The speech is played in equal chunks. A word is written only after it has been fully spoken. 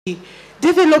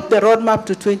developed the roadmap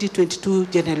to 2022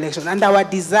 general election, and our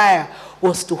desire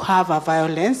was to have a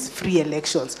violence-free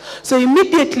elections. So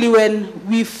immediately when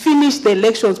we finished the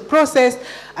elections process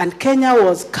and Kenya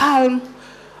was calm,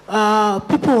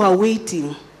 people were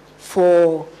waiting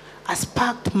for a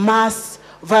sparked mass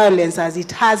violence as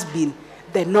it has been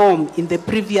the norm in the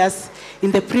previous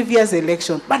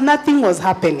election, but nothing was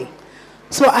happening.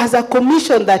 So as a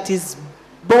commission that is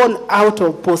born out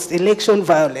of post-election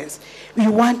violence, we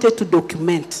wanted to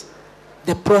document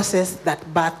the process that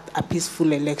birthed a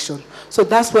peaceful election. So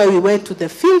that's why we went to the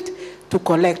field to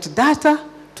collect data,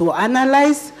 to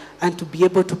analyze, and to be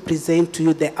able to present to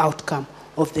you the outcome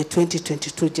of the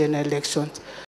 2022 general elections.